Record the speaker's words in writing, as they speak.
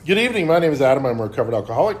Good evening. My name is Adam. I'm a recovered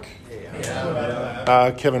alcoholic.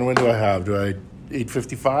 Kevin, when do I have?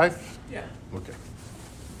 8:55? Yeah. Okay.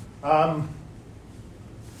 I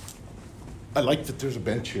like that there's a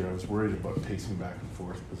bench here. I was worried about pacing back and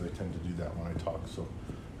forth because I tend to do that when I talk. So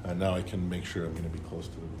now I can make sure I'm going to be close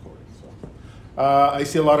to the recording. So I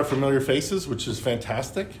see a lot of familiar faces, which is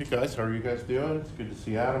fantastic. Hey guys, how are you guys doing? It's good to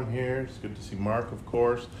see Adam here. It's good to see Mark, of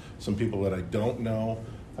course. Some people that I don't know.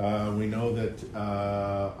 We know that,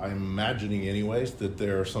 I'm imagining anyways, that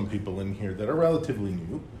there are some people in here that are relatively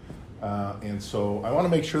new. And so I want to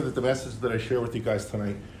make sure that the message that I share with you guys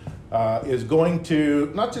tonight is going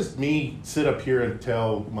to, not just me sit up here and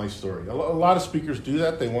tell my story. A lot of speakers do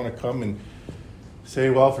that. They want to come and say,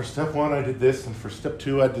 well, for step 1 I did this, and for step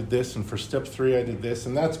 2 I did this, and for step 3 I did this,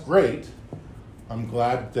 and that's great. I'm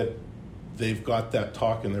glad that they've got that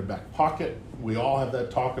talk in their back pocket. We all have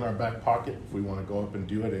that talk in our back pocket if we want to go up and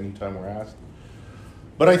do it anytime we're asked.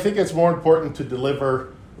 But I think it's more important to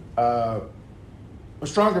deliver a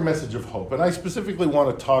stronger message of hope. And I specifically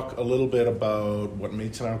want to talk a little bit about what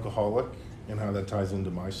makes an alcoholic and how that ties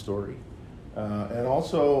into my story. And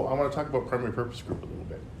also, I want to talk about primary purpose group a little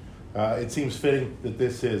bit. It seems fitting that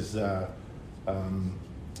this is the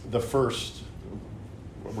first,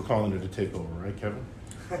 we're calling it a takeover, right, Kevin?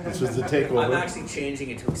 This is the takeover. I'm actually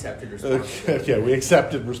changing it to accepted responsibility. Okay, we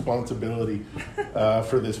accepted responsibility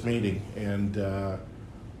for this meeting, and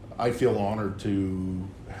I feel honored to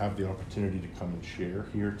have the opportunity to come and share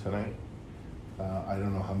here tonight. I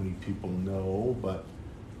don't know how many people know, but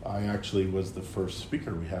I actually was the first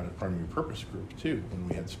speaker we had at Primary Purpose Group, too, when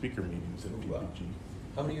we had speaker meetings at PPG. Wow.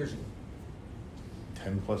 How many years ago?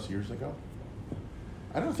 10 plus years ago.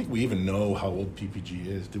 I don't think we even know how old PPG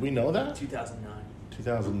is. Do we know that? 2009.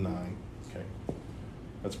 2009. Okay.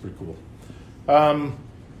 That's pretty cool.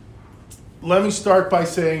 Let me start by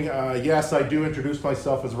saying, yes, I do introduce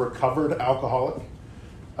myself as a recovered alcoholic.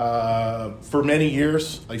 For many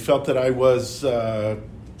years, I felt that I was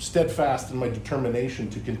steadfast in my determination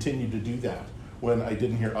to continue to do that when I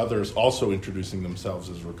didn't hear others also introducing themselves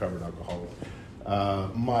as a recovered alcoholic.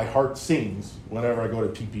 My heart sings whenever I go to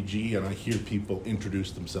PPG and I hear people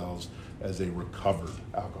introduce themselves as a recovered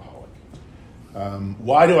alcoholic.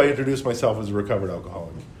 Why do I introduce myself as a recovered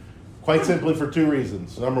alcoholic? Quite simply for 2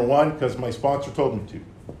 reasons. Number 1, because my sponsor told me to.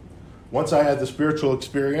 Once I had the spiritual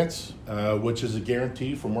experience, which is a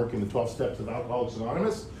guarantee from working the 12 steps of Alcoholics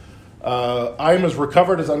Anonymous, I'm as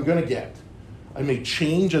recovered as I'm going to get. I may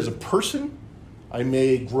change as a person. I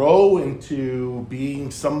may grow into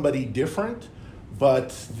being somebody different, but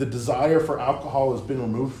the desire for alcohol has been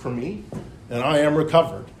removed from me, and I am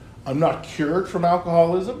recovered. I'm not cured from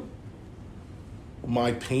alcoholism.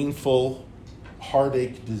 My painful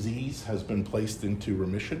heartache disease has been placed into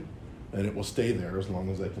remission, and it will stay there as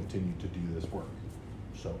long as I continue to do this work.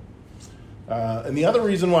 So, and the other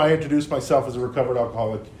reason why I introduce myself as a recovered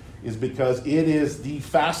alcoholic is because it is the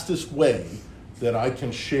fastest way that I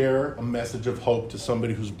can share a message of hope to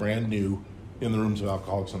somebody who's brand new in the rooms of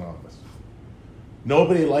Alcoholics Anonymous.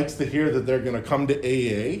 Nobody likes to hear that they're going to come to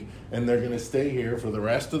AA and they're going to stay here for the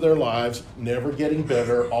rest of their lives, never getting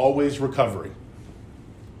better, always recovering.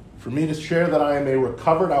 For me to share that I am a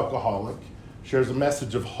recovered alcoholic shares a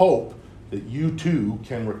message of hope that you too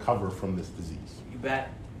can recover from this disease. You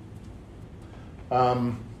bet.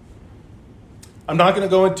 I'm not going to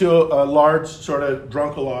go into a large sort of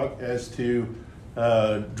drunkalogue as to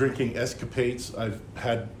drinking escapades. I've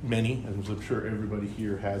had many, as I'm sure everybody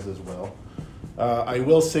here has as well. I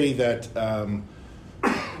will say that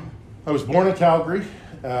I was born in Calgary.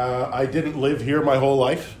 I didn't live here my whole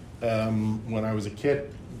life. When I was a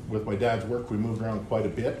kid, with my dad's work, we moved around quite a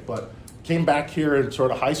bit, but came back here in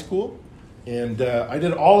sort of high school, and I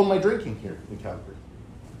did all of my drinking here in Calgary.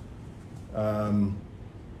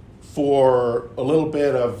 For a little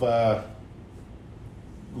bit of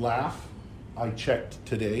laugh, I checked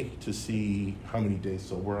today to see how many days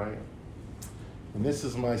sober I am. And this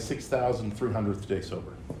is my 6,300th day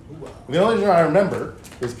sober. Wow. And the only reason I remember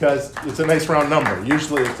is because it's a nice round number.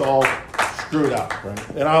 Usually it's all screwed up, right?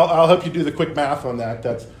 And I'll help you do the quick math on that.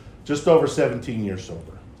 That's just over 17 years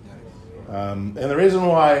sober. And the reason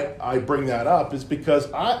why I bring that up is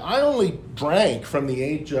because I only drank from the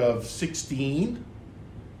age of 16,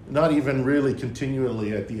 not even really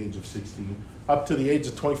continually at the age of 16, up to the age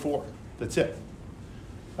of 24. That's it.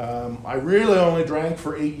 I really only drank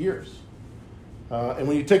for 8 years. And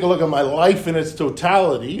when you take a look at my life in its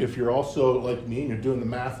totality, if you're also like me and you're doing the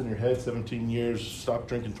math in your head, 17 years, stopped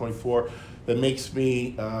drinking 24, that makes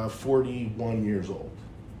me 41 years old,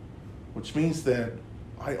 which means that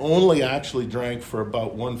I only actually drank for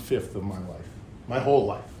about 1/5 of my life, my whole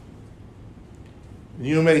life.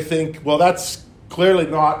 You may think, well, that's clearly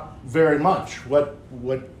not very much.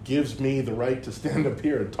 What gives me the right to stand up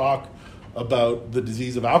here and talk about the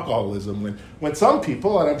disease of alcoholism when some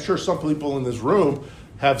people, and I'm sure some people in this room,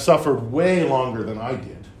 have suffered way longer than I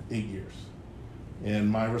did, 8 years. And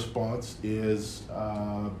my response is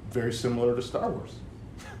very similar to Star Wars.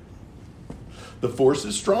 The Force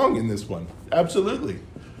is strong in this one, absolutely.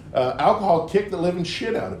 Alcohol kicked the living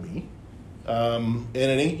shit out of me. And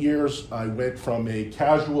in 8 years, I went from a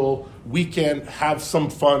casual weekend, have some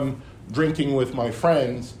fun drinking with my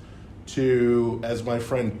friends, to, as my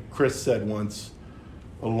friend Chris said once,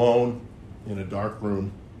 alone in a dark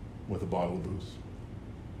room with a bottle of booze.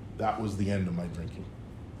 That was the end of my drinking.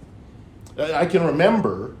 I can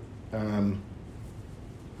remember,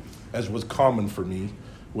 as was common for me,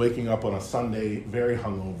 waking up on a Sunday very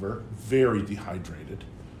hungover, very dehydrated,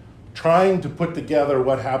 trying to put together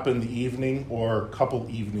what happened the evening or a couple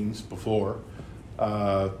evenings before,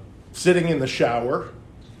 sitting in the shower,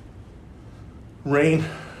 rain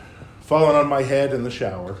falling on my head in the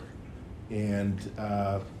shower, and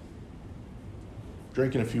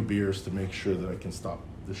drinking a few beers to make sure that I can stop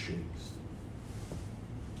the shakes.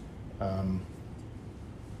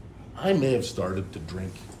 I may have started to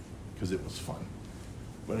drink because it was fun,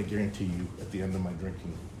 but I guarantee you at the end of my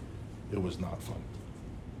drinking, it was not fun.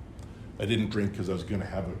 I didn't drink because I was going to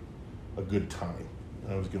have a good time.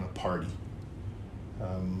 I was going to party.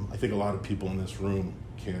 I think a lot of people in this room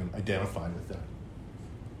can identify with that.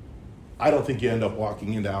 I don't think you end up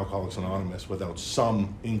walking into Alcoholics Anonymous without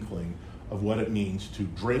some inkling of what it means to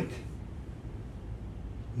drink,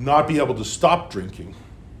 not be able to stop drinking,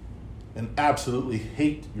 and absolutely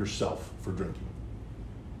hate yourself for drinking.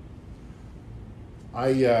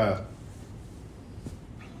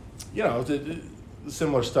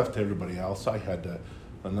 Similar stuff to everybody else. I had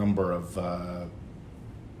a number of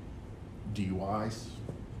DUIs,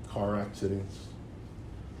 car accidents.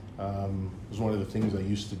 It was one of the things I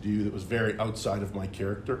used to do that was very outside of my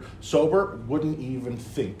character. Sober, wouldn't even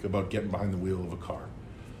think about getting behind the wheel of a car.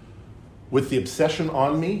 With the obsession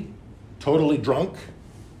on me, totally drunk,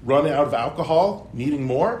 run out of alcohol, needing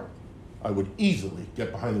more, I would easily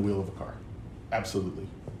get behind the wheel of a car. Absolutely.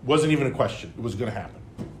 Wasn't even a question. It was going to happen.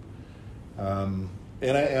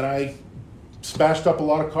 And I smashed up a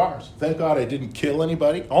lot of cars. Thank God I didn't kill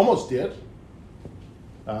anybody. Almost did,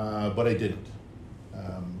 but I didn't.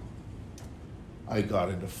 I got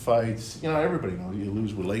into fights. Everybody knows you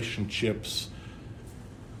lose relationships.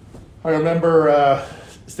 I remember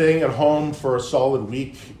staying at home for a solid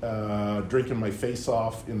week, drinking my face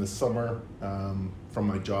off in the summer from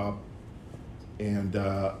my job. And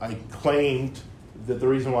I claimed that the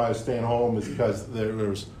reason why I was staying home is because there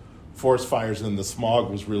was forest fires and the smog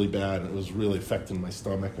was really bad and it was really affecting my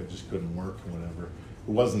stomach. I just couldn't work and whatever.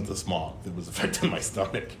 It wasn't the smog that was affecting my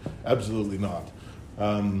stomach. Absolutely not.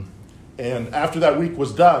 And after that week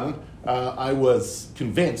was done, I was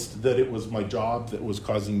convinced that it was my job that was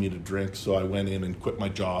causing me to drink, so I went in and quit my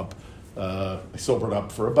job. I sobered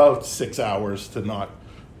up for about 6 hours to not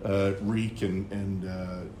reek and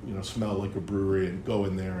smell like a brewery, and go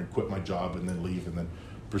in there and quit my job and then leave and then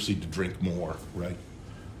proceed to drink more, right?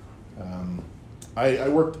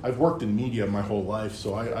 I've worked in media my whole life,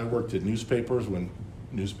 so I worked in newspapers when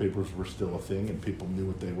newspapers were still a thing and people knew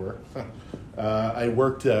what they were. I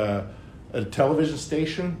worked at a television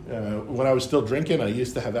station. When I was still drinking, I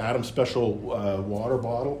used to have Adam's special water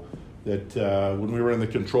bottle that when we were in the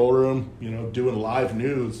control room, doing live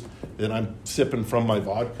news, then I'm sipping from my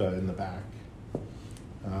vodka in the back.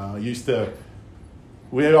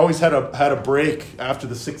 We had always had a break after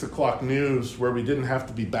the 6 o'clock news where we didn't have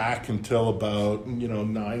to be back until about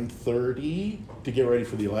 9:30 to get ready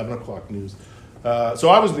for the 11 o'clock news. So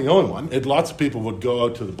I was the only one. And lots of people would go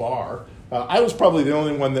out to the bar. I was probably the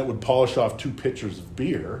only one that would polish off 2 pitchers of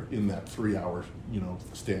beer in that 3-hour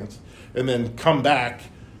stance, and then come back,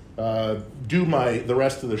 do the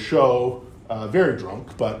rest of the show very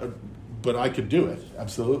drunk, but I could do it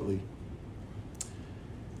absolutely.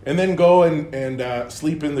 And then go and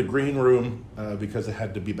sleep in the green room because I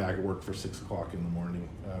had to be back at work for 6 o'clock in the morning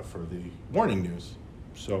for the morning news.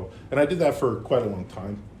 And I did that for quite a long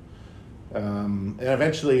time. And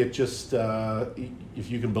eventually it just, if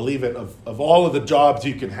you can believe it, of all of the jobs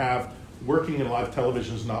you can have, working in live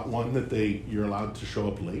television is not one that you're allowed to show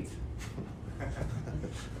up late.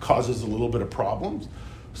 Causes a little bit of problems.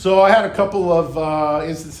 So I had a couple of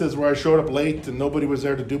instances where I showed up late and nobody was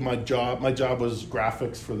there to do my job. My job was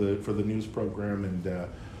graphics for the news program, and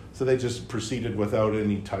so they just proceeded without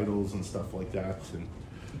any titles and stuff like that. And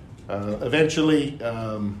eventually,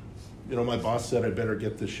 my boss said I better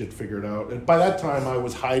get this shit figured out. And by that time, I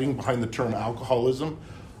was hiding behind the term alcoholism.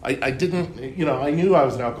 I didn't, I knew I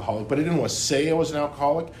was an alcoholic, but I didn't want to say I was an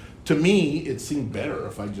alcoholic. To me, it seemed better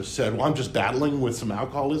if I just said, well, I'm just battling with some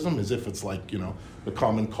alcoholism, as if it's like, the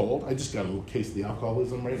common cold. I just got a little case of the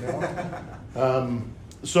alcoholism right now.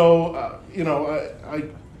 I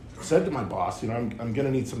said to my boss, I'm going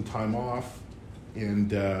to need some time off.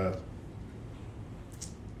 And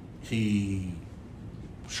he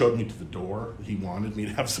showed me to the door. He wanted me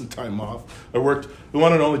to have some time off. The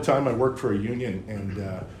one and only time I worked for a union,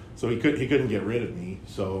 and so he couldn't get rid of me.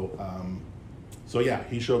 So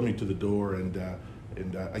he showed me to the door, and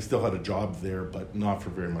I still had a job there, but not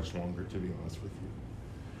for very much longer, to be honest with you.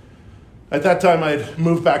 At that time, I'd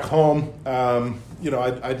moved back home.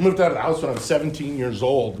 I'd moved out of the house when I was 17 years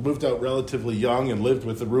old. Moved out relatively young and lived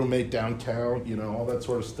with a roommate downtown. All that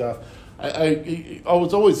sort of stuff. I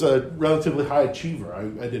was always a relatively high achiever.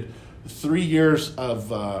 I did 4 years of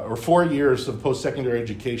post-secondary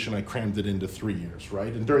education. I crammed it into 3 years,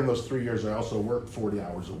 right? And during those 3 years, I also worked 40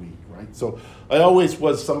 hours a week, right? So I always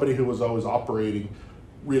was somebody who was always operating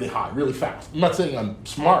really high, really fast. I'm not saying I'm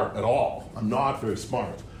smart at all. I'm not very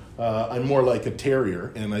smart. I'm more like a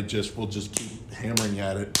terrier, and will just keep hammering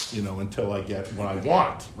at it, until I get what I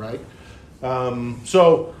want, right?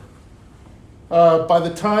 By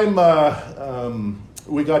the time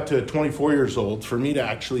we got to 24 years old, for me to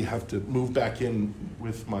actually have to move back in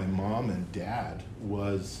with my mom and dad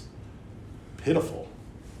was pitiful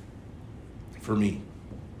for me.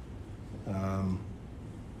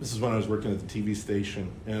 This is when I was working at the TV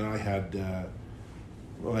station, and I had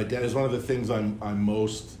my dad is one of the things I'm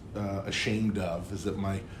most ashamed of, is that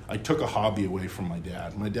I took a hobby away from my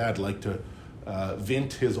dad. My dad liked to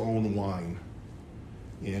vint his own wine.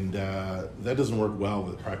 And that doesn't work well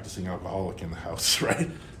with a practicing alcoholic in the house,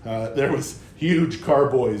 right? There was huge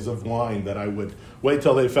carboys of wine that I would wait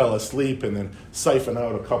till they fell asleep and then siphon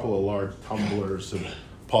out a couple of large tumblers and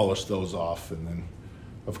polish those off. And then,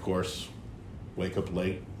 of course, wake up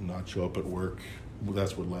late, not show up at work. Well,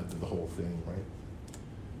 that's what led to the whole thing, right?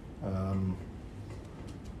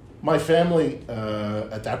 My family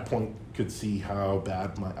at that point could see how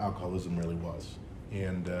bad my alcoholism really was.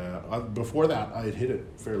 And before that, I had hit it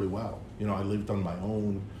fairly well. I lived on my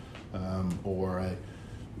own, or I,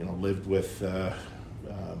 lived with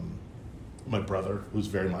my brother, who's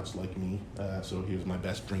very much like me. So he was my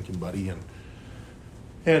best drinking buddy, and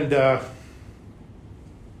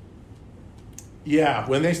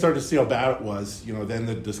when they started to see how bad it was, then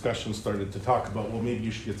the discussion started to talk about, well, maybe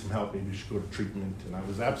you should get some help, maybe you should go to treatment. And I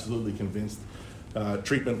was absolutely convinced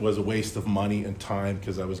treatment was a waste of money and time,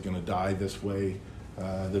 because I was going to die this way.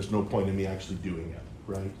 There's no point in me actually doing it,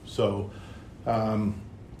 right? So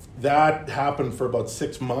that happened for about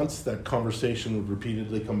 6 months. That conversation would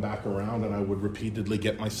repeatedly come back around, and I would repeatedly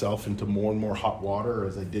get myself into more and more hot water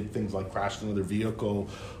as I did things like crashed another vehicle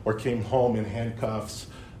or came home in handcuffs,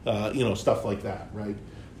 stuff like that, right?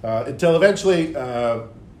 Until eventually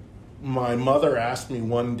my mother asked me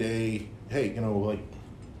one day, hey,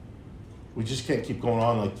 we just can't keep going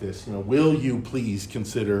on like this. Will you please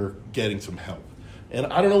consider getting some help? And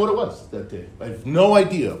I don't know what it was that day. I have no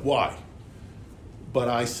idea why. But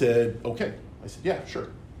I said, okay. I said, yeah, sure.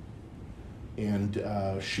 And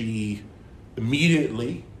she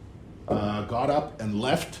immediately got up and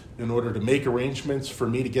left in order to make arrangements for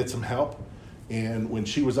me to get some help. And when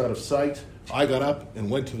she was out of sight, I got up and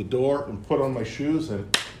went to the door and put on my shoes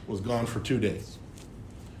and was gone for 2 days.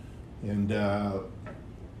 And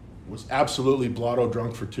was absolutely blotto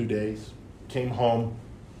drunk for 2 days. Came home.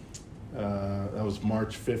 That was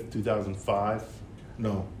March 5th, 2005.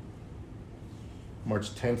 No,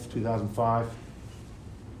 March 10th, 2005.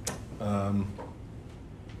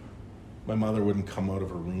 My mother wouldn't come out of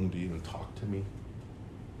her room to even talk to me.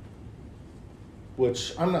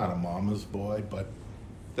 Which, I'm not a mama's boy, but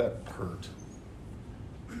that hurt.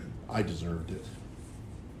 I deserved it,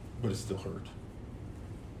 but it still hurt.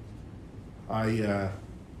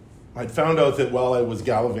 I'd found out that while I was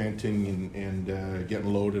gallivanting and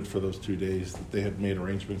getting loaded for those 2 days, that they had made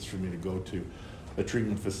arrangements for me to go to a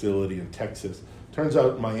treatment facility in Texas. Turns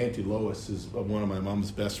out my Auntie Lois is one of my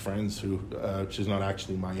mom's best friends, who she's not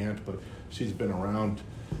actually my aunt, but she's been around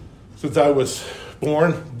since I was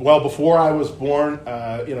born. Well, before I was born,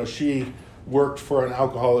 she worked for an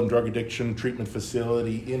alcohol and drug addiction treatment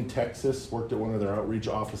facility in Texas, worked at one of their outreach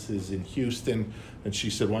offices in Houston, and she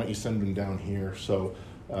said, why don't you send them down here? So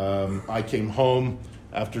I came home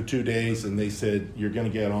after 2 days, and they said, you're going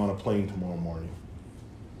to get on a plane tomorrow morning.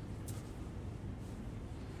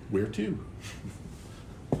 Where to?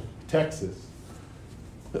 Texas.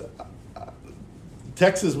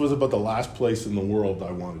 Texas was about the last place in the world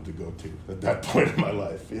I wanted to go to at that point in my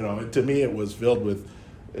life. To me, it was filled with,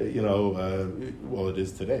 well, it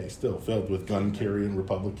is today, still filled with gun-carrying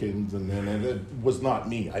Republicans, and it was not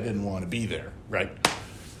me. I didn't want to be there, right?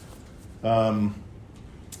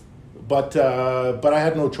 But I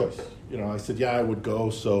had no choice. I said, yeah, I would go,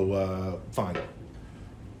 so fine.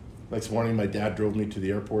 Next morning, my dad drove me to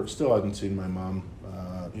the airport. Still hadn't seen my mom.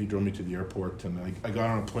 He drove me to the airport, and I got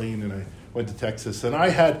on a plane, and I went to Texas. And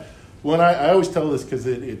I always tell this because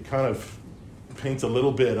it kind of paints a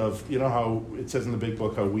little bit of, how it says in the big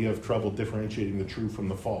book how we have trouble differentiating the true from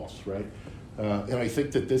the false, right? And I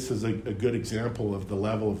think that this is a good example of the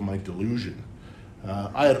level of my delusion.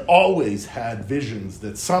 I had always had visions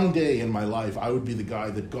that someday in my life I would be the guy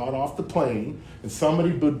that got off the plane and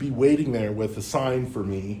somebody would be waiting there with a sign for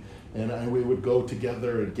me, and we would go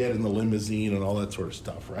together and get in the limousine and all that sort of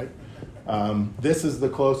stuff, right? This is the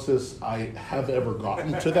closest I have ever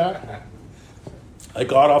gotten to that. I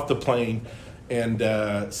got off the plane,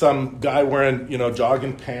 and some guy wearing,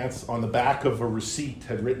 jogging pants on the back of a receipt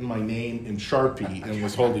had written my name in Sharpie and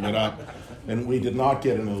was holding it up. And we did not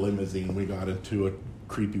get in a limousine. We got into a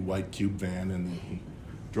creepy white cube van, and he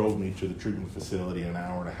drove me to the treatment facility an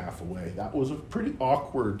hour and a half away. That was a pretty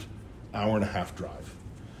awkward hour and a half drive.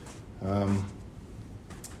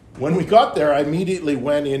 When we got there, I immediately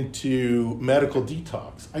went into medical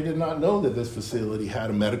detox. I did not know that this facility had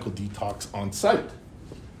a medical detox on site.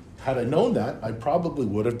 Had I known that, I probably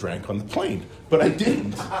would have drank on the plane, but I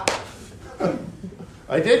didn't.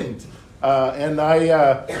 And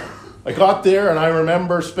I got there, and I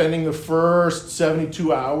remember spending the first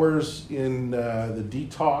 72 hours in the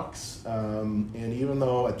detox. And even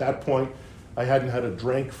though at that point I hadn't had a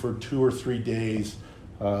drink for 2 or 3 days,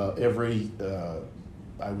 I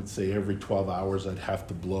would say every 12 hours I'd have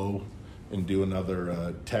to blow and do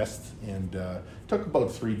another test. And it took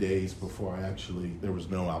about 3 days before there was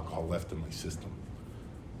no alcohol left in my system.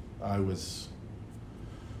 It was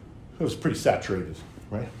pretty saturated,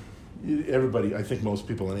 right? Everybody, I think most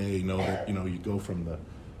people in AA know that, you go from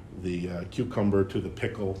the cucumber to the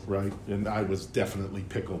pickle, right? And I was definitely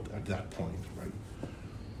pickled at that point, right?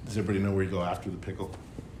 Does everybody know where you go after the pickle?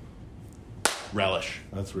 Relish.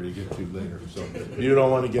 That's where you get to later. So you don't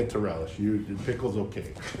want to get to relish. Pickle's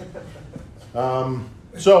okay.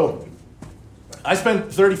 So I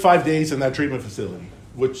spent 35 days in that treatment facility,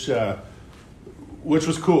 which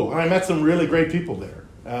was cool. And I met some really great people there.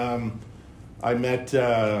 I met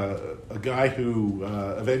a guy who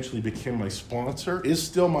eventually became my sponsor, is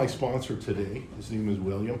still my sponsor today. His name is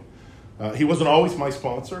William. He wasn't always my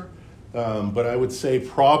sponsor, but I would say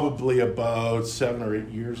probably about 7 or 8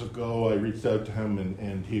 years ago, I reached out to him,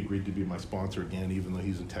 and he agreed to be my sponsor again, even though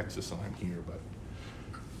he's in Texas and I'm here. But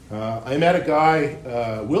I met a guy,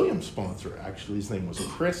 William's sponsor, actually. His name was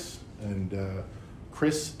Chris, and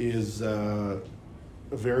Chris is a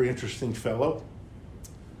very interesting fellow.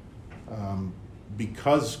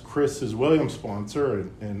 Because Chris is William's sponsor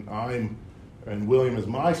and William is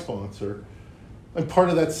my sponsor, I'm part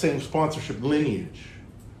of that same sponsorship lineage.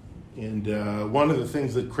 And one of the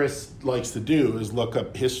things that Chris likes to do is look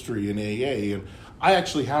up history in AA. And I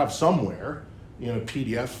actually have somewhere, a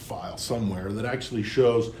PDF file somewhere, that actually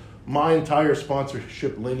shows my entire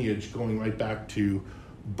sponsorship lineage going right back to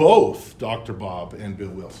both Dr. Bob and Bill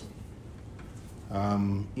Wilson.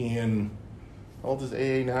 How old is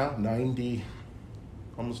AA now? 90,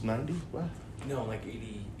 almost 90? What? No, like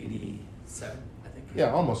 80, 87, I think.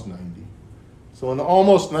 Yeah, almost 90. So in the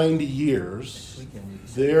almost 90 years,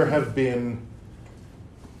 there have been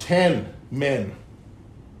 10 men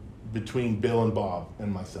between Bill and Bob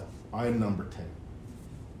and myself. I'm number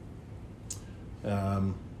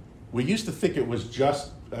 10. We used to think it was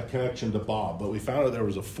just a connection to Bob, but we found out there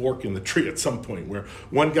was a fork in the tree at some point where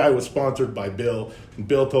one guy was sponsored by Bill, and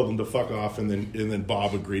Bill told him to fuck off, and then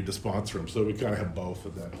Bob agreed to sponsor him. So we kind of have both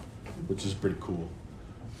of them, which is pretty cool.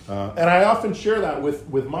 And I often share that with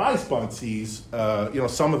my sponsees.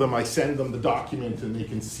 Some of them I send them the document, and they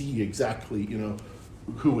can see exactly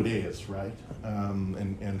who it is, right?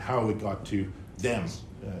 And how it got to them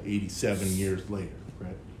 87 years later,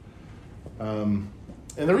 right?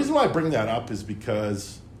 And the reason why I bring that up is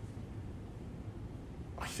because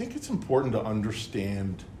I think it's important to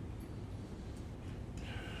understand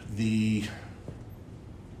the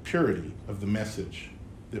purity of the message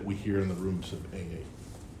that we hear in the rooms of AA.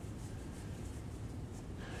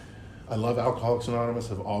 I love Alcoholics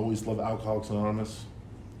Anonymous. I've always loved Alcoholics Anonymous.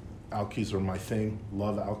 Alkies are my thing.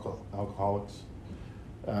 Love alcoholics.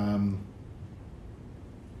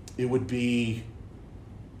 It would be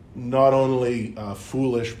not only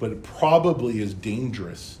foolish, but it probably is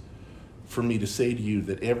dangerous for me to say to you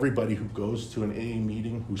that everybody who goes to an AA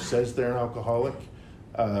meeting who says they're an alcoholic,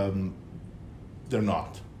 they're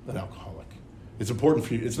not an alcoholic. It's important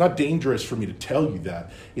for you. It's not dangerous for me to tell you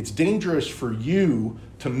that. It's dangerous for you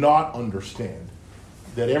to not understand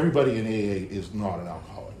that everybody in AA is not an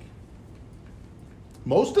alcoholic.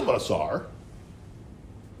 Most of us are,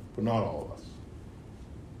 but not all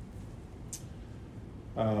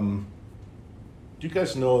of us. Do you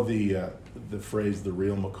guys know the phrase, the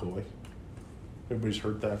real McCoy? Everybody's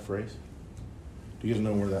heard that phrase? Do you guys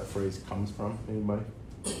know where that phrase comes from? Anybody?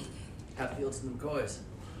 Hatfields and McCoys.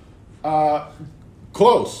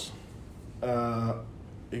 Close.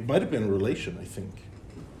 It might have been a relation, I think.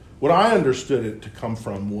 What I understood it to come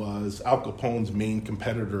from was Al Capone's main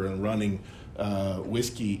competitor in running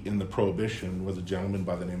whiskey in the Prohibition was a gentleman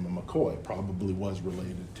by the name of McCoy. Probably was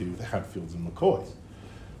related to the Hatfields and McCoys.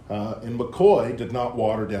 And McCoy did not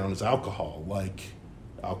water down his alcohol like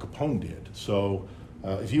Al Capone did. So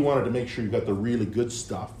if you wanted to make sure you got the really good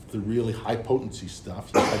stuff, the really high potency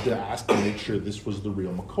stuff, you had to ask to make sure this was the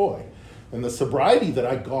real McCoy. And the sobriety that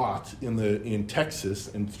I got in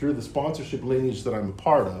Texas and through the sponsorship lineage that I'm a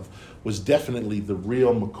part of was definitely the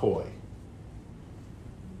real McCoy.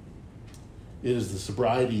 It is the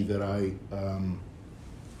sobriety that I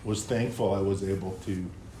was thankful I was able to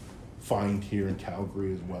find here in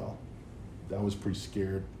Calgary as well. I was pretty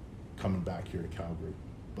scared coming back here to Calgary,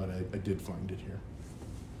 but I did find it here.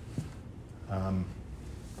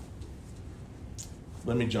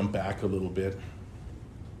 Let me jump back a little bit.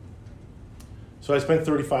 So I spent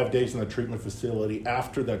 35 days in that treatment facility.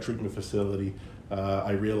 After that treatment facility,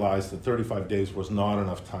 I realized that 35 days was not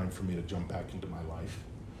enough time for me to jump back into my life.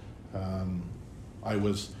 I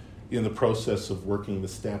was in the process of working the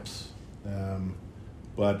steps,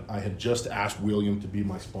 but I had just asked William to be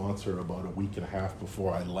my sponsor about a week and a half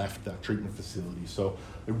before I left that treatment facility. So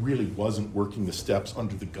I really wasn't working the steps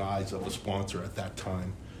under the guise of a sponsor at that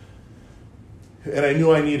time. And I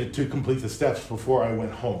knew I needed to complete the steps before I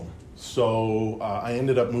went home. So I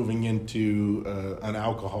ended up moving into an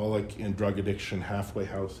alcoholic and drug addiction halfway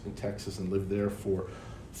house in Texas and lived there for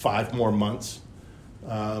 5 more months.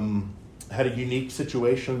 Had a unique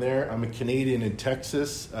situation there. I'm a Canadian in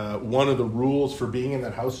Texas. One of the rules for being in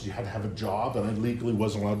that house is you had to have a job, and I legally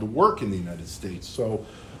wasn't allowed to work in the United States.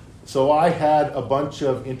 So I had a bunch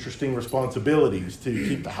of interesting responsibilities to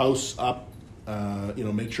keep the house up,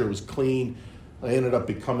 make sure it was clean. I ended up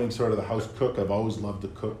becoming sort of the house cook. I've always loved to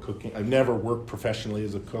cooking. I've never worked professionally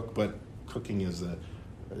as a cook, but cooking is a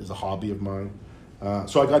hobby of mine.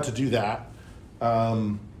 So I got to do that.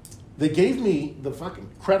 They gave me the fucking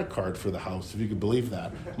credit card for the house, if you could believe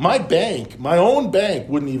that. My own bank,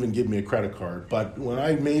 wouldn't even give me a credit card. But when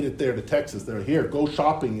I made it there to Texas, they're here, go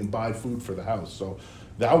shopping and buy food for the house. So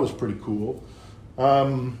that was pretty cool.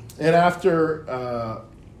 And after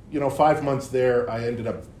 5 months there, I ended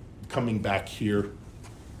up coming back here.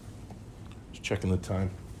 Just checking the time.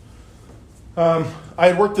 I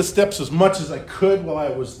had worked the steps as much as I could while I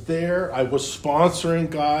was there. I was sponsoring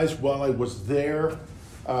guys while I was there.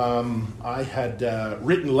 I had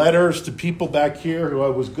written letters to people back here who I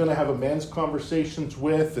was going to have immense conversations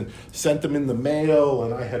with and sent them in the mail,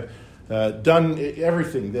 and I had done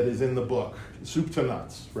everything that is in the book, soup to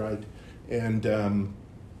nuts, right? And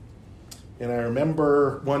I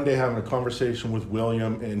remember one day having a conversation with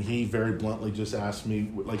William, and he very bluntly just asked me,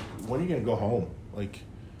 like, when are you going to go home? Like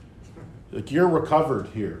you're recovered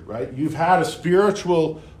here, right? You've had a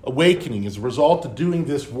spiritual awakening as a result of doing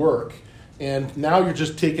this work, and now you're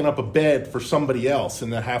just taking up a bed for somebody else in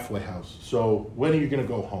that halfway house. So when are you going to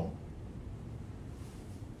go home?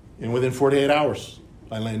 And within 48 hours,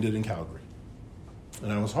 I landed in Calgary,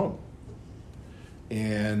 and I was home.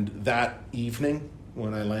 And that evening,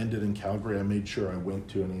 when I landed in Calgary, I made sure I went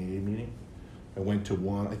to an AA meeting. I went to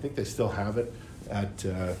one, I think they still have it, at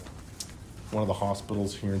one of the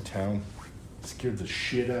hospitals here in town. It scared the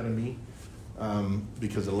shit out of me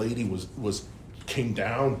because a lady came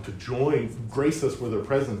down to grace us with her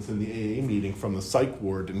presence in the AA meeting from the psych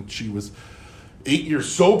ward, and she was 8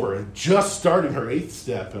 years sober and just starting her 8th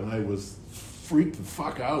step, and I was freaked the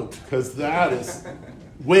fuck out because that is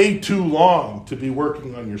way too long to be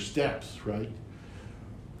working on your steps, right?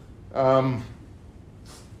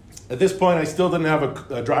 At this point, I still didn't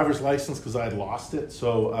have a driver's license because I had lost it.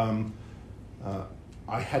 So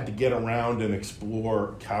I had to get around and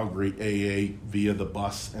explore Calgary AA via the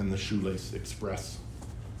bus and the Shoelace Express.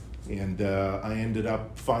 And I ended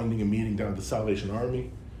up finding a meeting down at the Salvation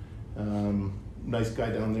Army. Nice guy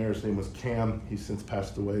down there. His name was Cam. He's since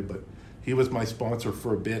passed away, but he was my sponsor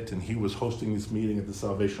for a bit, and he was hosting this meeting at the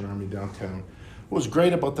Salvation Army downtown. What was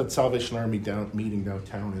great about that Salvation Army meeting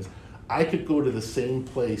downtown is I could go to the same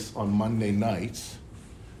place on Monday nights,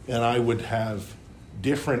 and I would have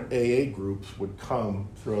different AA groups would come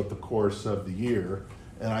throughout the course of the year,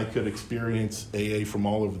 and I could experience AA from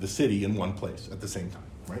all over the city in one place at the same time,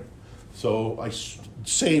 right? So I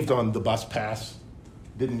saved on the bus pass.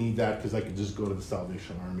 Didn't need that because I could just go to the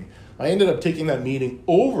Salvation Army. I ended up taking that meeting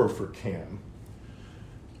over for Cam.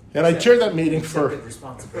 And I chaired that meeting for...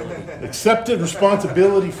 Accepted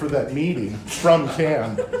responsibility for that meeting from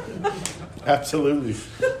Cam. Absolutely.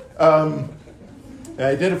 And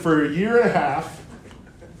I did it for a year and a half,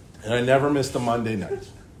 and I never missed a Monday night.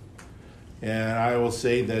 And I will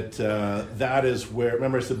say that that is where...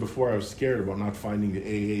 Remember I said before I was scared about not finding the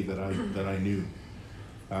AA that I knew.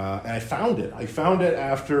 And I found it. I found it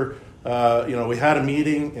after, we had a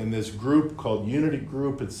meeting in this group called Unity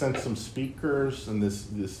Group. It sent some speakers and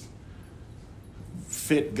this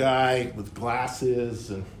fit guy with glasses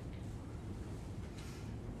and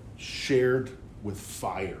shared with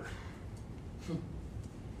fire.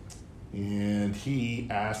 And he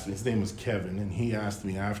asked me, his name was Kevin, and he asked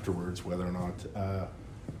me afterwards whether or not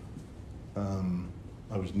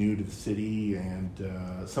I was new to the city, and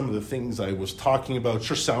some of the things I was talking about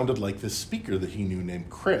sure sounded like this speaker that he knew named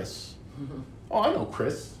Chris. Mm-hmm. Oh, I know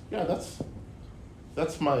Chris. Yeah,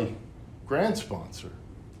 that's my grand sponsor.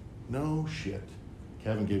 No shit.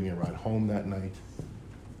 Kevin gave me a ride home that night.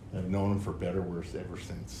 I've known him for better or worse ever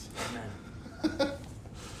since.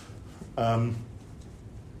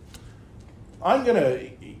 I'm going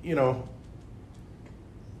to,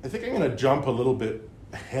 I think I'm going to jump a little bit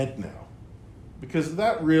ahead now, because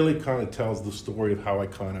that really kind of tells the story of how I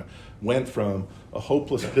kind of went from a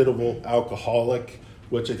hopeless, pitiable alcoholic,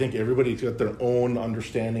 which I think everybody's got their own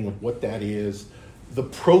understanding of what that is, the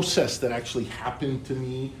process that actually happened to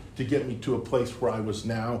me to get me to a place where I was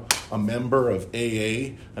now a member of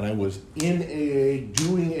AA, and I was in AA,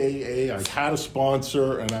 doing AA, I had a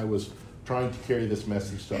sponsor, and I was trying to carry this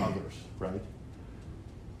message to others, right?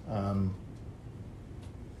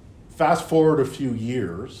 Fast forward a few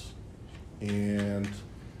years, and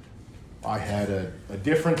I had a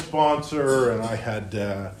different sponsor, and I had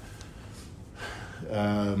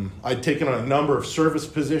I'd taken on a number of service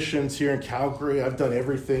positions here in Calgary. I've done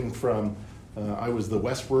everything from I was the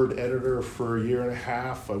Westward editor for a year and a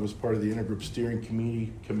half. I was part of the Intergroup Steering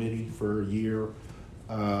Committee for a year.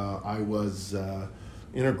 I was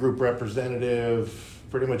intergroup representative,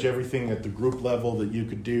 pretty much everything at the group level that you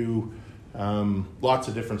could do. Lots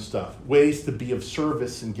of different stuff. Ways to be of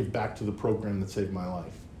service and give back to the program that saved my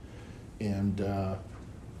life. And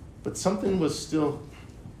but something was still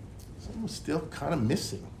kind of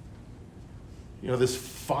missing. This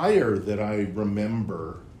fire that I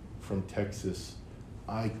remember from Texas,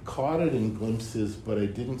 I caught it in glimpses, but I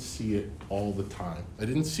didn't see it all the time. I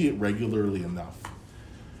didn't see it regularly enough.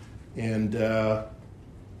 And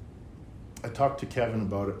I talked to Kevin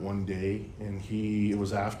about it one day, and it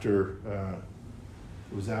was after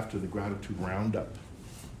the Gratitude Roundup.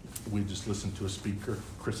 We just listened to a speaker,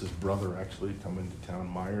 Chris's brother actually, come into town,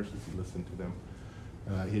 Myers, if you listened to them.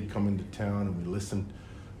 He had come into town, and we listened.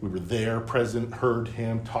 We were there, present, heard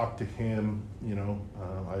him, talked to him.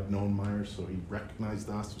 I'd known Myers, so he recognized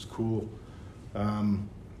us. It was cool. And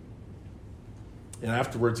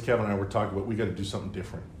afterwards, Kevin and I were talking about, we got to do something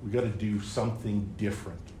different. We got to do something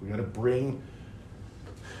different. We got to bring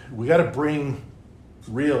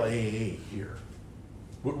real AA here.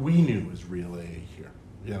 What we knew was real AA here.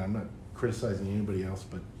 Yeah, I'm not criticizing anybody else,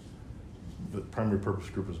 but the primary purpose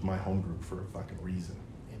group was my home group for a fucking reason.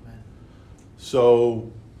 Amen.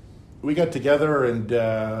 So we got together, and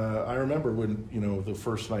I remember when, the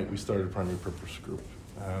first night we started primary purpose group.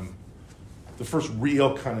 The first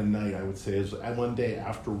real kind of night, I would say, is one day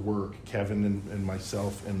after work, Kevin and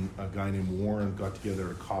myself and a guy named Warren got together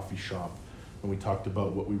at a coffee shop, and we talked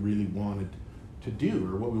about what we really wanted to do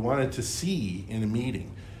or what we wanted to see in a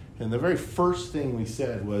meeting. And the very first thing we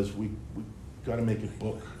said was, we got to make it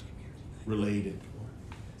book related.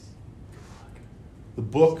 The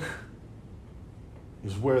book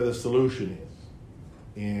is where the solution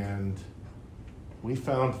is. And we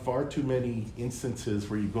found far too many instances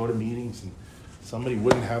where you go to meetings and somebody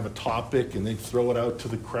wouldn't have a topic and they'd throw it out to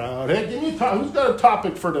the crowd. Hey, give me a topic. Who's got a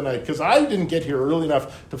topic for tonight? Because I didn't get here early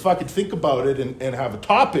enough to fucking think about it and have a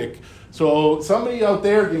topic. So somebody out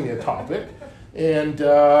there give me a topic. And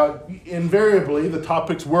invariably, the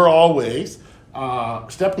topics were always,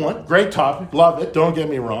 step one, great topic, love it, don't get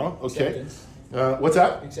me wrong, okay. What's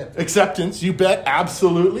that? Acceptance, you bet,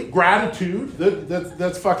 absolutely. Gratitude,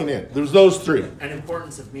 that's fucking it. There's those three. And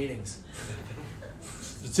importance of meetings.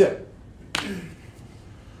 That's it.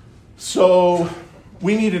 So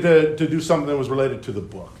we needed to do something that was related to the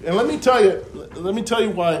book. And let me tell you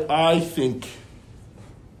why I think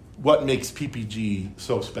what makes PPG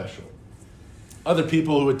so special. Other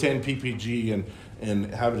people who attend PPG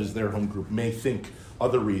and have it as their home group may think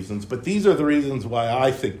other reasons, but these are the reasons why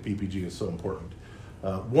I think PPG is so important.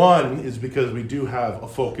 One is because we do have a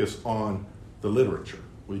focus on the literature.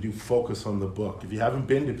 We do focus on the book. If you haven't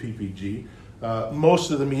been to PPG, most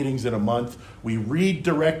of the meetings in a month, we read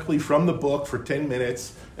directly from the book for 10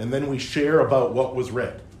 minutes, and then we share about what was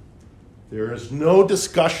read. There is no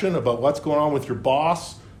discussion about what's going on with your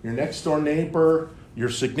boss, your next door neighbor, your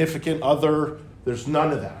significant other. There's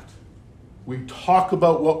none of that. We talk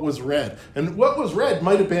about what was read. And what was read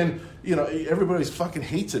might have been, everybody fucking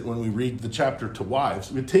hates it when we read the chapter to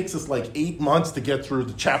wives. It takes us like 8 months to get through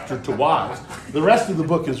the chapter to wives. The rest of the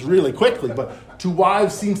book is really quickly, but to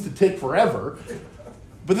wives seems to take forever.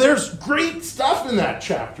 But there's great stuff in that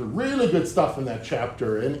chapter, really good stuff in that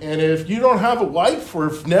chapter. And if you don't have a wife or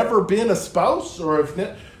have never been a spouse,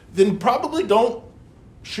 then probably don't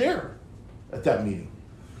share at that meeting.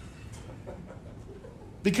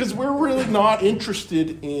 Because we're really not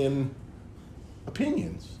interested in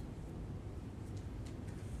opinions.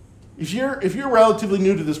 If you're relatively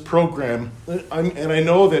new to this program, and I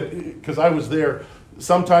know that because I was there,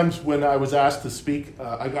 sometimes when I was asked to speak,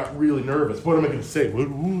 I got really nervous. What am I going to say? What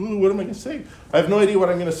am I going to say? I have no idea what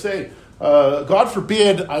I'm going to say. God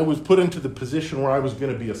forbid I was put into the position where I was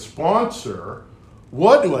going to be a sponsor.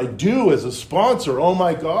 What do I do as a sponsor? Oh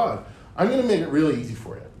my God. I'm going to make it really easy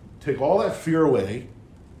for you. Take all that fear away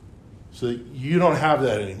so that you don't have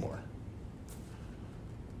that anymore.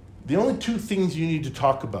 The only two things you need to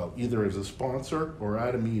talk about, either as a sponsor or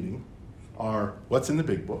at a meeting, are what's in the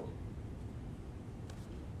big book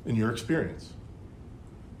and your experience.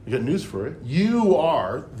 I got news for it. You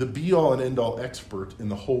are the be-all and end-all expert in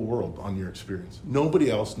the whole world on your experience.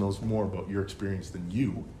 Nobody else knows more about your experience than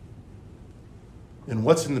you. And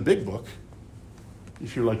what's in the big book,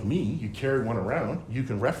 if you're like me, you carry one around, you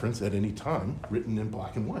can reference at any time, written in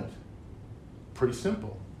black and white. Pretty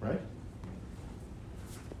simple, right?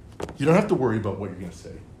 You don't have to worry about what you're going to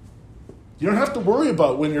say. You don't have to worry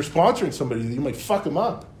about when you're sponsoring somebody that you might fuck them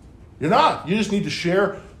up. You're not. You just need to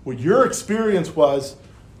share what your experience was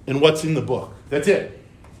and what's in the book. That's it.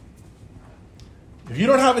 If you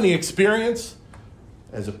don't have any experience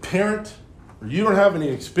as a parent, or you don't have any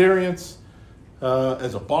experience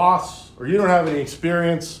as a boss, or you don't have any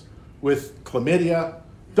experience with chlamydia,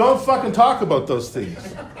 don't fucking talk about those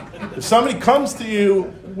things. If somebody comes to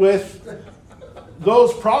you with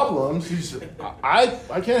those problems, you say, I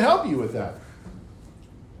can't help you with that.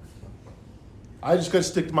 I just got to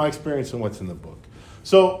stick to my experience and what's in the book.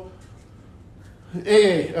 So,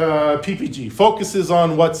 PPG focuses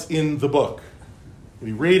on what's in the book.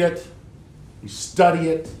 We read it, we study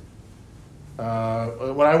it.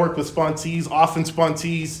 When I work with sponsees, often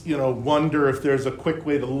sponsees, wonder if there's a quick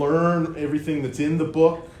way to learn everything that's in the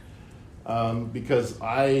book. Because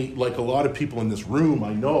I, like a lot of people in this room,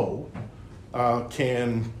 I know,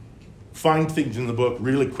 can find things in the book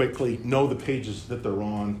really quickly, know the pages that they're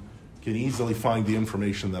on, can easily find the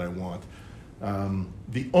information that I want.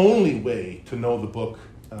 The only way to know the book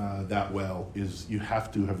that well is you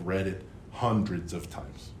have to have read it hundreds of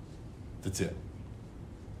times. That's it.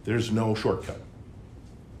 There's no shortcut.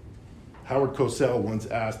 Howard Cosell once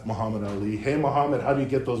asked Muhammad Ali, "Hey Muhammad, how do you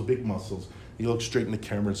get those big muscles?" He looked straight in the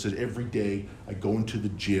camera and said, "Every day I go into the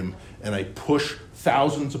gym and I push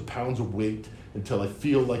thousands of pounds of weight until I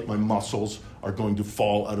feel like my muscles are going to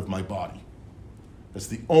fall out of my body." That's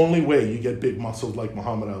the only way you get big muscles like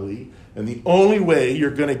Muhammad Ali. And the only way you're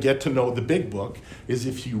going to get to know the big book is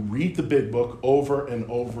if you read the big book over and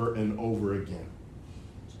over and over again.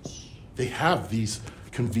 They have these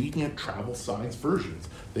convenient travel size versions.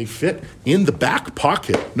 They fit in the back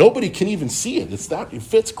pocket. Nobody can even see it. It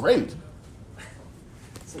fits great.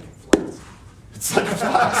 It's like a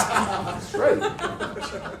flask. That's right.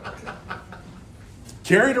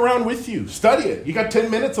 Carry it around with you. Study it. You got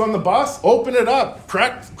 10 minutes on the bus? Open it up.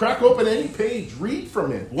 Crack open any page. Read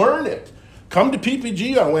from it. Learn it. Come to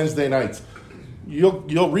PPG on Wednesday nights.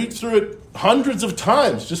 You'll read through it hundreds of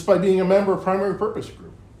times just by being a member of Primary Purpose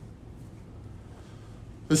Group.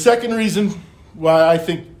 The second reason why I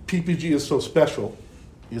think PPG is so special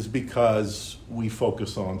is because we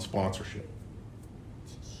focus on sponsorship.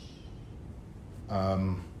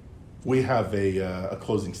 We have a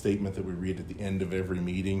closing statement that we read at the end of every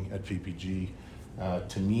meeting at PPG.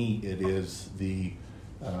 To me, it is the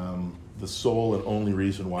sole and only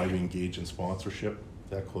reason why we engage in sponsorship,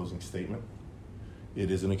 that closing statement. It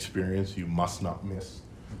is an experience you must not miss.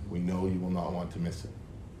 We know you will not want to miss it.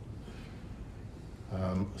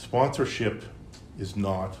 Sponsorship is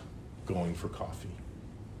not going for coffee.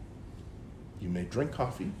 You may drink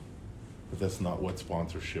coffee, but that's not what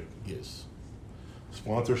sponsorship is.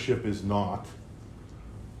 Sponsorship is not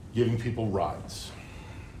giving people rides.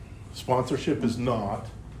 Sponsorship is not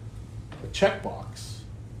a checkbox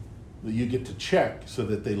that you get to check so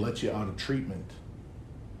that they let you out of treatment.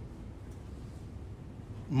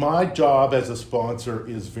 My job as a sponsor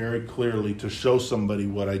is very clearly to show somebody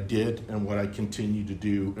what I did and what I continue to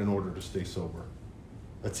do in order to stay sober.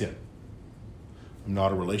 That's it. I'm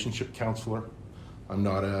not a relationship counselor. I'm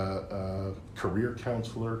not a career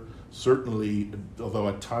counselor. Certainly, although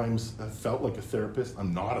at times I felt like a therapist,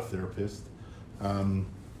 I'm not a therapist.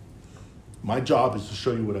 My job is to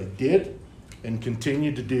show you what I did and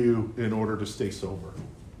continue to do in order to stay sober.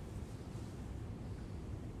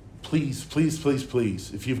 Please, please, please,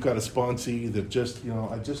 please, if you've got a sponsee that just,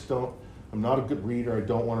 I'm not a good reader, I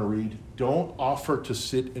don't want to read, don't offer to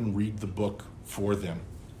sit and read the book for them.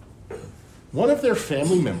 One of their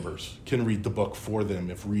family members can read the book for them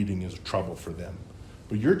if reading is trouble for them.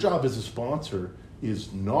 But your job as a sponsor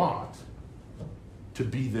is not to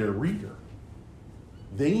be their reader.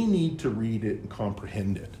 They need to read it and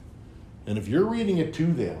comprehend it. And if you're reading it to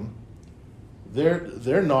them,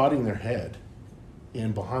 they're nodding their head.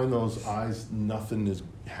 And behind those eyes, nothing is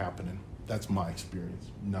happening. That's my experience.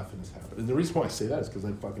 Nothing is happening. And the reason why I say that is because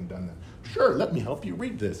I've fucking done that. Sure, let me help you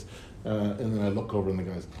read this. And then I look over and the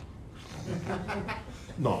guy's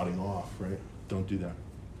nodding off, right? Don't do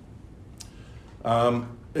that.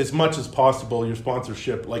 As much as possible, your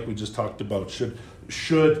sponsorship, like we just talked about,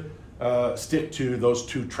 should stick to those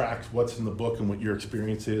two tracks, what's in the book and what your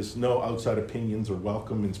experience is. No outside opinions are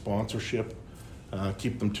welcome in sponsorship.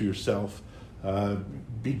 Keep them to yourself.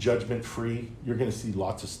 Be judgment-free. You're going to see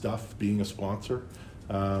lots of stuff being a sponsor.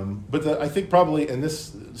 I think probably, and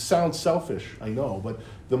this sounds selfish, I know, but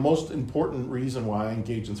the most important reason why I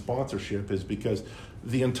engage in sponsorship is because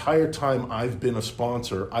the entire time I've been a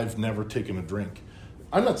sponsor, I've never taken a drink.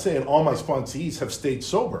 I'm not saying all my sponsees have stayed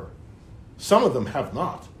sober. Some of them have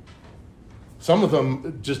not. Some of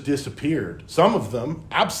them just disappeared. Some of them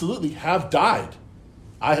absolutely have died.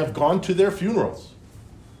 I have gone to their funerals.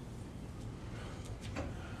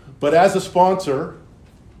 But as a sponsor,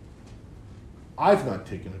 I've not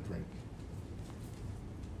taken a drink.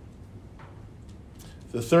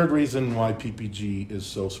 The third reason why PPG is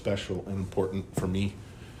so special and important for me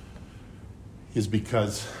is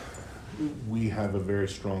because we have a very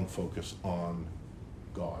strong focus on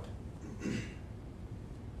God.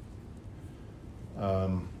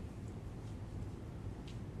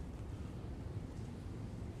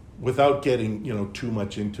 Without getting too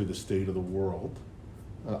much into the state of the world,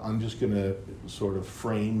 I'm just going to sort of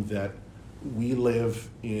frame that we live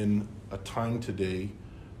in a time today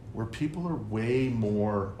where people are way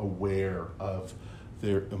more aware of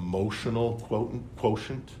their emotional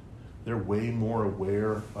quotient. They're way more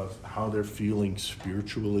aware of how they're feeling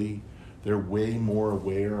spiritually. They're way more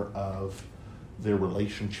aware of their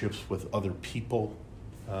relationships with other people.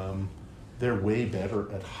 They're way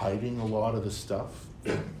better at hiding a lot of the stuff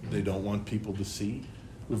they don't want people to see.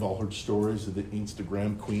 We've all heard stories of the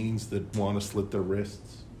Instagram queens that want to slit their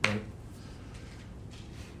wrists, right?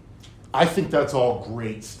 I think that's all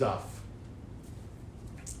great stuff.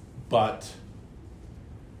 But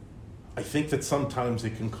I think that sometimes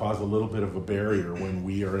it can cause a little bit of a barrier when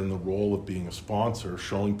we are in the role of being a sponsor,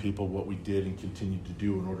 showing people what we did and continue to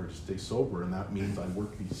do in order to stay sober. And that means I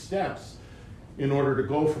work these steps in order to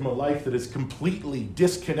go from a life that is completely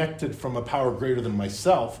disconnected from a power greater than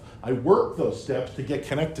myself. I work those steps to get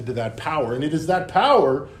connected to that power. And it is that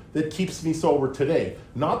power that keeps me sober today.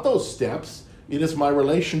 Not those steps. It is my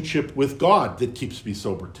relationship with God that keeps me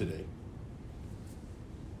sober today.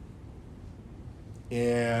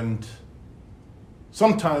 And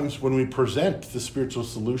sometimes when we present the spiritual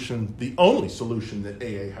solution, the only solution that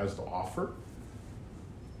AA has to offer,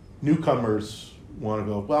 newcomers want to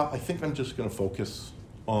go, well, I think I'm just going to focus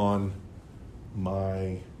on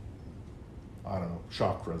my,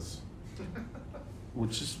 chakras,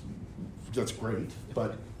 that's great,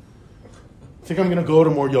 but I think I'm going to go to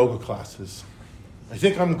more yoga classes. I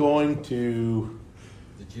think I'm going to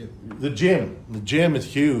the gym. The gym is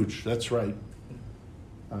huge. That's right.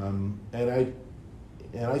 And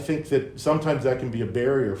I think that sometimes that can be a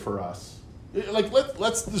barrier for us. Like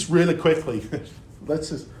let's just really quickly, let's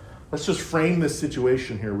just frame this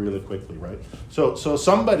situation here really quickly, right? So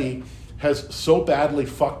somebody has so badly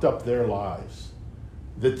fucked up their lives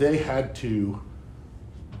that they had to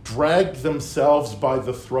drag themselves by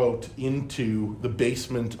the throat into the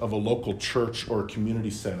basement of a local church or a community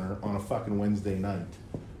center on a fucking Wednesday night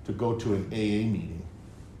to go to an AA meeting.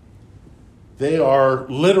 They are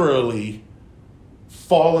literally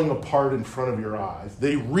falling apart in front of your eyes.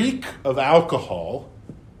 They reek of alcohol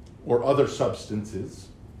or other substances.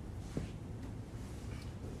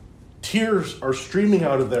 Tears are streaming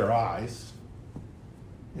out of their eyes.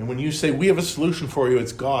 And when you say, we have a solution for you,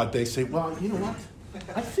 it's God, they say, well, you know what?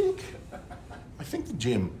 I think the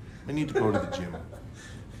gym. I need to go to the gym.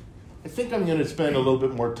 I think I'm going to spend a little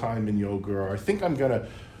bit more time in yoga, or I think I'm going to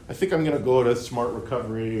go to Smart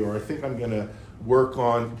Recovery, or I think I'm going to work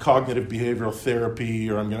on cognitive behavioral therapy,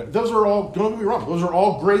 or those are all, don't get me wrong, those are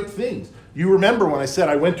all great things. You remember when I said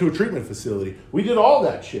I went to a treatment facility. We did all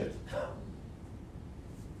that shit.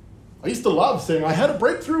 I used to love saying, I had a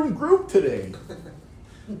breakthrough in group today.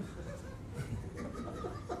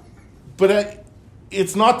 But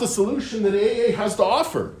it's not the solution that AA has to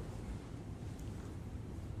offer.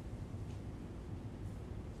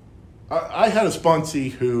 I had a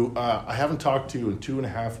sponsee who I haven't talked to in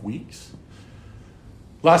 2.5 weeks.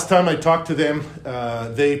 Last time I talked to them,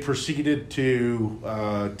 they proceeded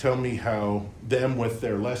to tell me how them with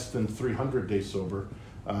their less than 300 days sober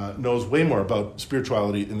knows way more about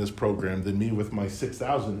spirituality in this program than me with my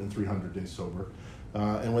 6,300 days sober.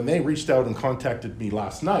 And when they reached out and contacted me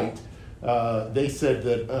last night, they said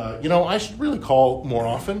that, I should really call more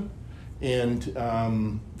often, and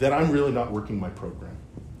that I'm really not working my program.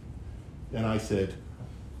 And I said,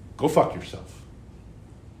 go fuck yourself.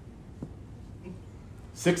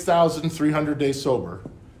 6,300 days sober.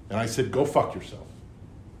 And I said, go fuck yourself.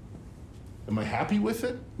 Am I happy with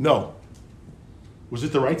it? No. Was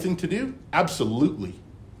it the right thing to do? Absolutely.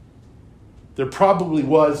 There probably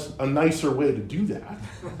was a nicer way to do that.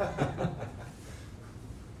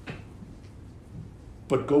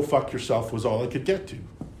 But go fuck yourself was all I could get to.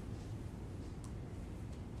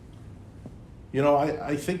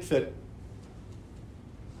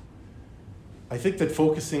 I think that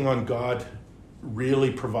focusing on God really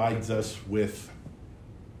provides us with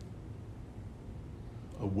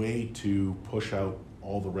a way to push out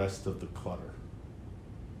all the rest of the clutter.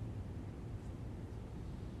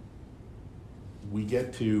 We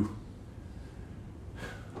get to,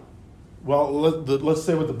 let's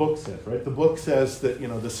say what the book says, right? The book says that,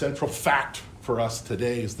 the central fact for us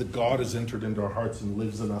today is that God has entered into our hearts and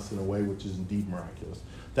lives in us in a way which is indeed miraculous.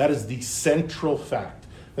 That is the central fact.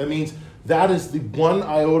 That means that is the one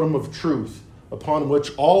iota of truth upon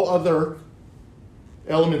which all other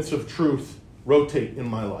elements of truth rotate in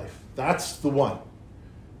my life. That's the one.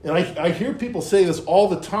 And I hear people say this all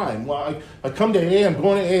the time. Well, I come to AA, I'm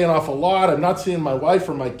going to AA an awful lot, I'm not seeing my wife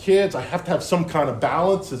or my kids, I have to have some kind of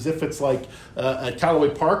balance, as if it's like at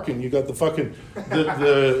Callaway Park and you got the fucking,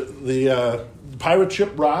 the pirate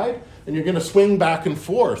ship ride, and you're going to swing back and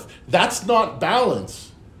forth. That's not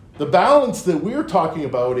balance. The balance that we're talking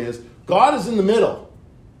about is God is in the middle.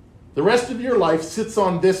 The rest of your life sits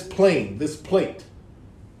on this plane, this plate.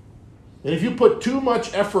 And if you put too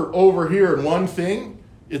much effort over here in one thing,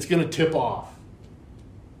 it's going to tip off.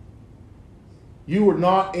 You are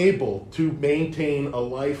not able to maintain a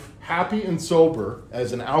life happy and sober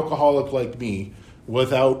as an alcoholic like me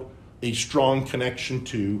without a strong connection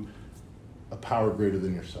to a power greater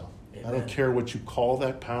than yourself. Amen. I don't care what you call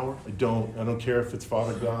that power. I don't care if it's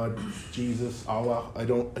Father God, Jesus, Allah. I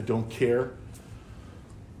don't care.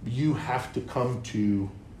 You have to come to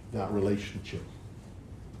that relationship.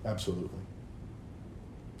 Absolutely.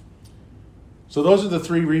 So those are the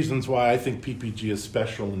 3 reasons why I think PPG is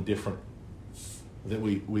special and different. That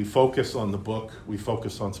we focus on the book, we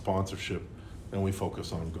focus on sponsorship, and we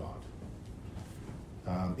focus on God.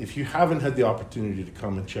 If you haven't had the opportunity to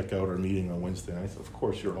come and check out our meeting on Wednesday nights, of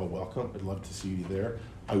course you're all welcome. I'd love to see you there.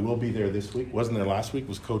 I will be there this week. Wasn't there last week.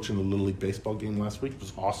 Was coaching the Little League baseball game last week. It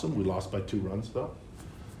was awesome. We lost by 2 runs though.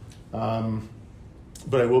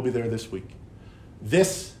 But I will be there this week.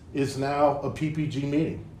 This is now a PPG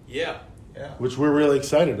meeting. Yeah. Which we're really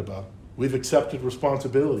excited about. We've accepted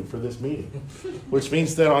responsibility for this meeting, which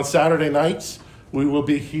means that on Saturday nights we will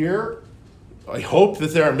be here. I hope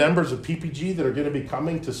that there are members of PPG that are going to be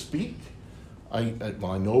coming to speak. I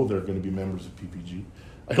know there are going to be members of PPG.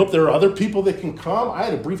 I hope there are other people that can come. I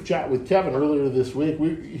had a brief chat with Kevin earlier this week.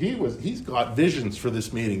 He's got visions for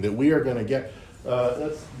this meeting that we are going to get.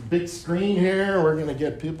 That's a big screen here. We're going to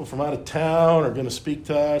get people from out of town are going to speak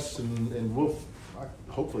to us, and we'll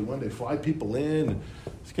hopefully one day fly people in.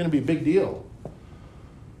 It's going to be a big deal.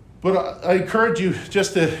 But I encourage you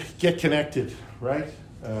just to get connected, right?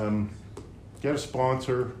 Get a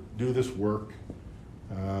sponsor, do this work.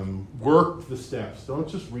 Work the steps. Don't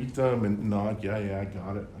just read them and nod, yeah, I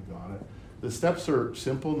got it. The steps are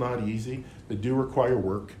simple, not easy. They do require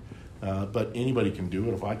work. But anybody can do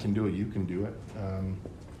it. If I can do it, you can do it.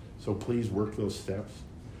 So please work those steps.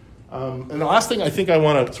 And the last thing I think I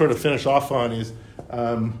want to sort of finish off on is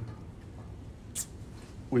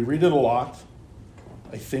we read it a lot.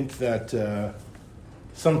 I think that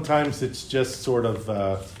sometimes it's just sort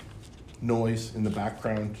of noise in the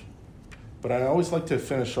background. But I always like to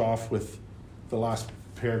finish off with the last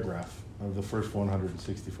paragraph of the first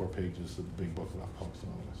 164 pages of the big book of Alcoholics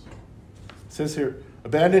Anonymous. It says here,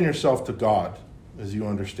 abandon yourself to God as you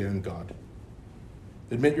understand God.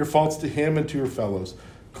 Admit your faults to Him and to your fellows.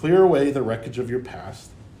 Clear away the wreckage of your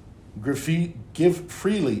past. Give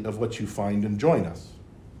freely of what you find and join us.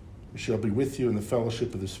 We shall be with you in the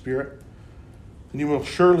fellowship of the Spirit. And you will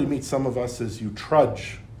surely meet some of us as you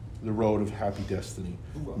trudge the road of happy destiny.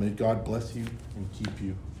 May God bless you and keep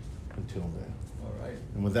you until then. All right.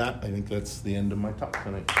 And with that, I think that's the end of my talk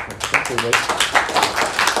tonight. Thank you,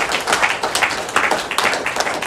 everybody.